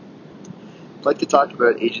I'd like to talk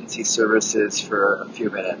about agency services for a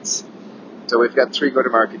few minutes. So we've got three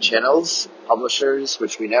go-to-market channels: publishers,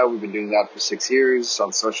 which we know we've been doing that for 6 years,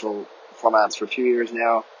 on social formats for a few years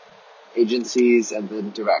now, agencies, and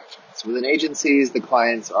then direct. So within agencies, the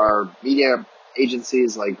clients are media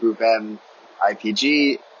agencies like Group M,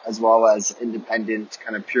 IPG, as well as independent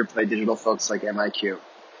kind of pure play digital folks like MIQ.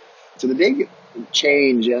 So the big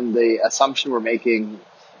change and the assumption we're making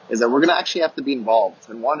is that we're going to actually have to be involved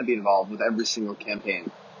and want to be involved with every single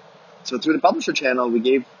campaign. So through the publisher channel, we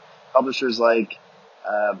gave publishers like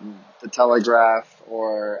the Telegraph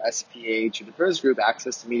or SPH or the First Group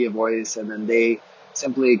access to MediaVoice, and then they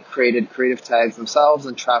simply created creative tags themselves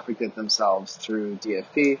and trafficked it themselves through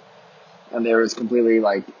DFP, and there was completely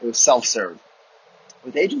it was self-serve.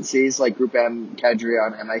 With agencies like Group M,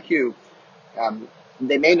 Cadreon, MIQ,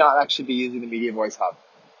 they may not actually be using the MediaVoice hub.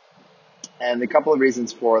 And a couple of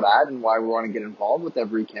reasons for that and why we want to get involved with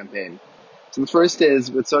every campaign. So the first is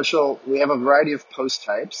with social, we have a variety of post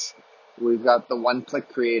types. We've got the one-click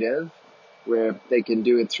creative, where they can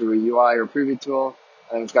do it through a UI or preview tool.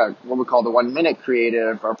 And we've got what we call the 1-minute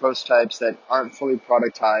creative, or post types that aren't fully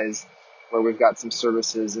productized, where we've got some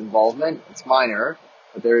services involvement. It's minor,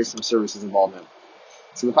 but there is some services involvement.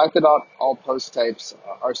 So the fact that not all post types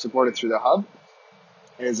are supported through the hub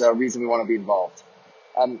is a reason we want to be involved.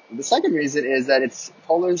 The second reason is that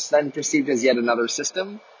Polar's then perceived as yet another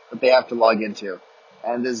system that they have to log into.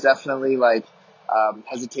 And there's definitely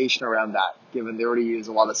hesitation around that, given they already use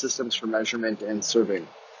a lot of systems for measurement and serving.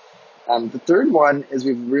 The third one is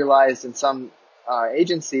we've realized in some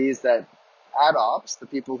agencies that ad ops, the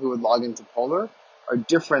people who would log into Polar, are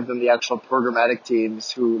different than the actual programmatic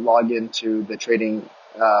teams who log into the trading,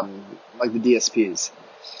 like the DSPs.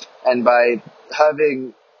 And by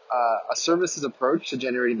having a services approach to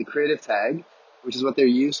generating the creative tag, which is what they're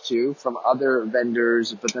used to from other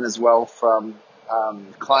vendors, but then as well from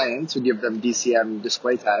clients who give them DCM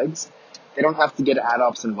display tags, they don't have to get ad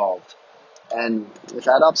ops involved. And if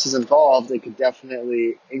ad ops is involved, it could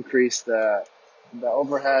definitely increase the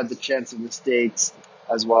overhead, the chance of mistakes,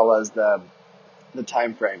 as well as the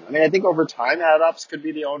time frame. I mean, I think over time, ad ops could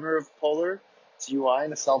be the owner of Polar, its UI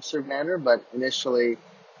in a self-serve manner, but initially,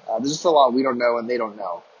 there's just a lot we don't know and they don't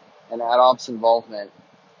know. And ad ops involvement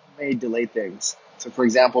may delay things. So for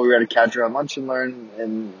example, we were at a Cadre on Lunch and Learn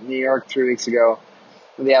in New York 3 weeks ago,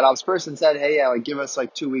 and the ad ops person said, hey, give us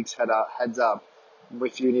 2 weeks heads up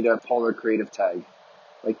if you need a Polar creative tag.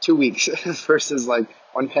 2 weeks versus 1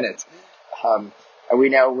 minute. And we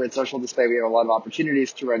know with social display, we have a lot of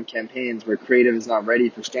opportunities to run campaigns where creative is not ready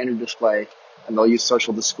for standard display, and they'll use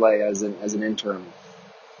social display as an interim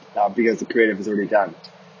because the creative is already done.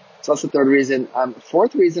 So that's the third reason.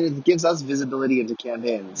 Fourth reason is it gives us visibility into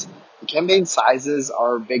campaigns. The campaign sizes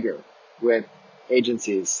are bigger with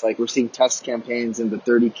agencies. We're seeing test campaigns in the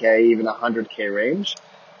 30K, even 100K range,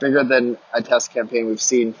 bigger than a test campaign we've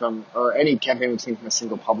seen or any campaign we've seen from a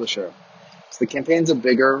single publisher. So the campaigns are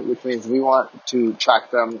bigger, which means we want to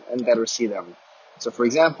track them and better see them. So for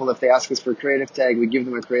example, if they ask us for a creative tag, we give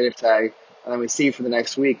them a creative tag, and then we see for the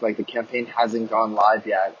next week, the campaign hasn't gone live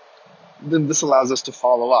yet. Then this allows us to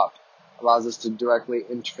follow up, allows us to directly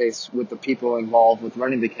interface with the people involved with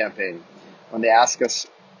running the campaign. When they ask us,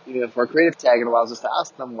 for a creative tag, it allows us to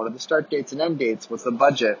ask them, what are the start dates and end dates? What's the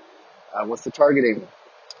budget? What's the targeting?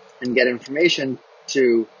 And get information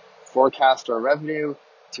to forecast our revenue,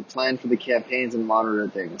 to plan for the campaigns and monitor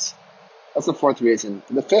things. That's the fourth reason.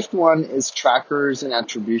 The fifth one is trackers and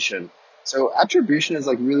attribution. So attribution is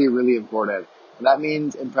really, really important. And that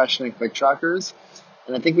means impression and click trackers.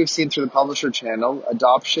 And I think we've seen through the publisher channel,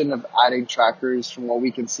 adoption of adding trackers from what we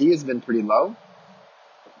can see has been pretty low.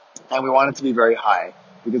 And we want it to be very high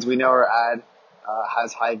because we know our ad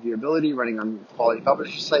has high viewability running on quality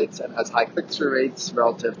publisher sites and has high click-through rates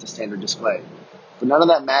relative to standard display. But none of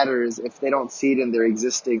that matters if they don't see it in their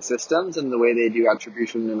existing systems and the way they do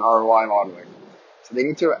attribution and ROI modeling. So they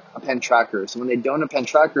need to append trackers. So when they don't append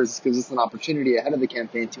trackers, it gives us an opportunity ahead of the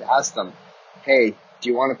campaign to ask them, hey, do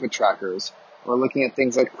you want to put trackers? We're looking at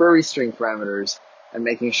things like query string parameters and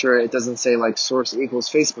making sure it doesn't say source equals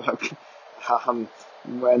Facebook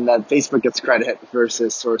when that Facebook gets credit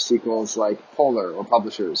versus source equals Polar or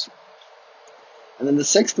publishers. And then the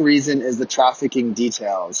sixth reason is the trafficking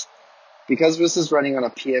details. Because this is running on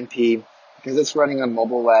a PMP, because it's running on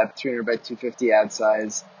mobile web, 300 by 250 ad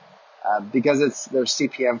size, because there's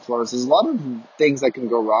CPM floors, there's a lot of things that can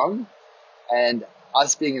go wrong. And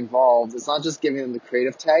us being involved, it's not just giving them the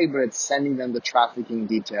creative tag, but it's sending them the trafficking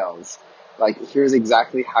details. Here's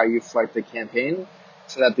exactly how you flight the campaign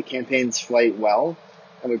so that the campaigns flight well,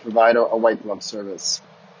 and we provide a white glove service.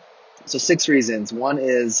 So 6 reasons. One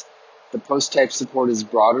is The post type support is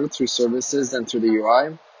broader through services than through the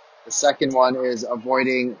UI. The second one is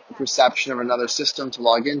avoiding perception of another system to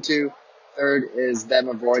log into. Third is them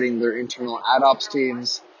avoiding their internal ad ops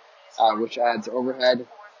teams, which adds overhead.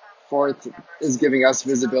 Fourth is giving us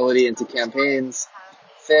visibility into campaigns.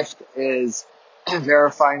 Fifth is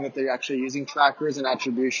verifying that they're actually using trackers and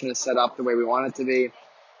attribution is set up the way we want it to be.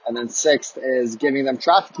 And then sixth is giving them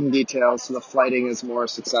trafficking details so the flighting is more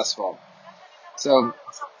successful. So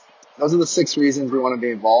those are the 6 reasons we want to be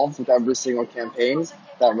involved with every single campaign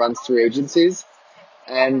that runs through agencies.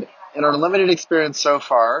 And in our limited experience so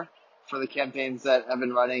far, for the campaigns that have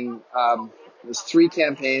been running, there's 3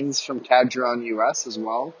 campaigns from Cadron US as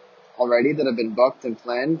well already that have been booked and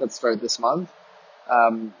planned that start this month.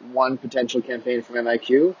 1 potential campaign from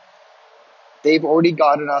MIQ. They've already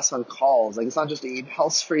gotten us on calls. Like, it's not just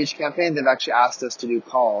emails for each campaign. They've actually asked us to do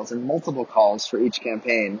calls and multiple calls for each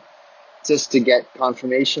campaign just to get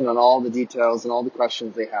confirmation on all the details and all the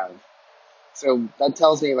questions they have. So that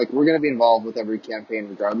tells me, like, we're going to be involved with every campaign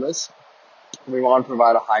regardless. We want to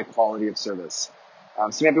provide a high quality of service.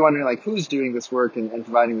 So you might be wondering, like, who's doing this work and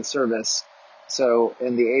providing the service? So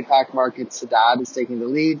in the APAC market, Sadat is taking the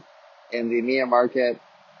lead. In the EMEA market,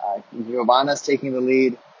 Giovanna is taking the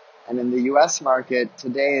lead. And in the US market,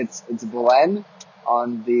 today it's Belen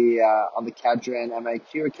on the Cadron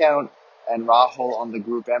MIQ account and Rahul on the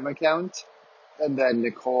Group M account, and then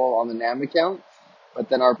Nicole on the NAM account. But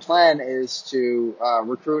then our plan is to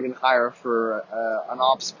recruit and hire for an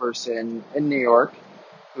ops person in New York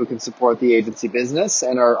who can support the agency business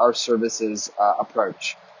and our services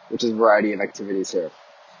approach, which is a variety of activities here.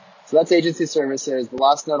 So that's agency services. The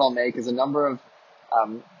last note I'll make is a number of,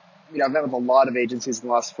 I've met with a lot of agencies in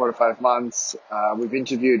the last 4 to 5 months. We've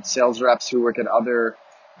interviewed sales reps who work at other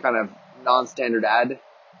kind of non-standard ad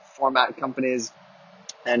format companies.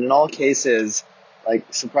 And in all cases,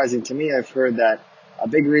 like, surprising to me, I've heard that a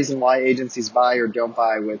big reason why agencies buy or don't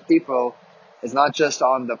buy with people is not just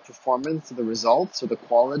on the performance of the results or the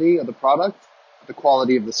quality of the product, but the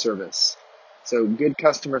quality of the service. So good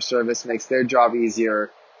customer service makes their job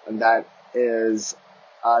easier, and that is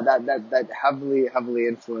that heavily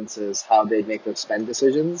influences how they make their spend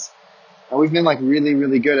decisions. And we've been, like, really,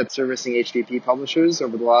 really good at servicing HVP publishers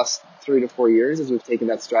over the last 3 to 4 years as we've taken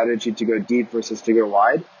that strategy to go deep versus to go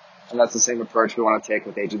wide. And that's the same approach we want to take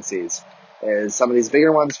with agencies. Is some of these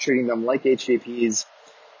bigger ones, treating them like HVPs.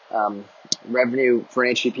 Revenue for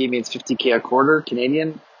an HVP means 50K a quarter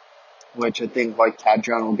Canadian, which I think, like,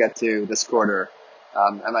 Cadron will get to this quarter.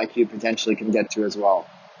 MIQ potentially can get to as well.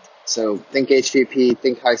 So think HVP,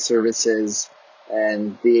 think high services,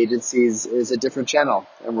 and the agencies is a different channel,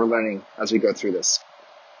 and we're learning as we go through this.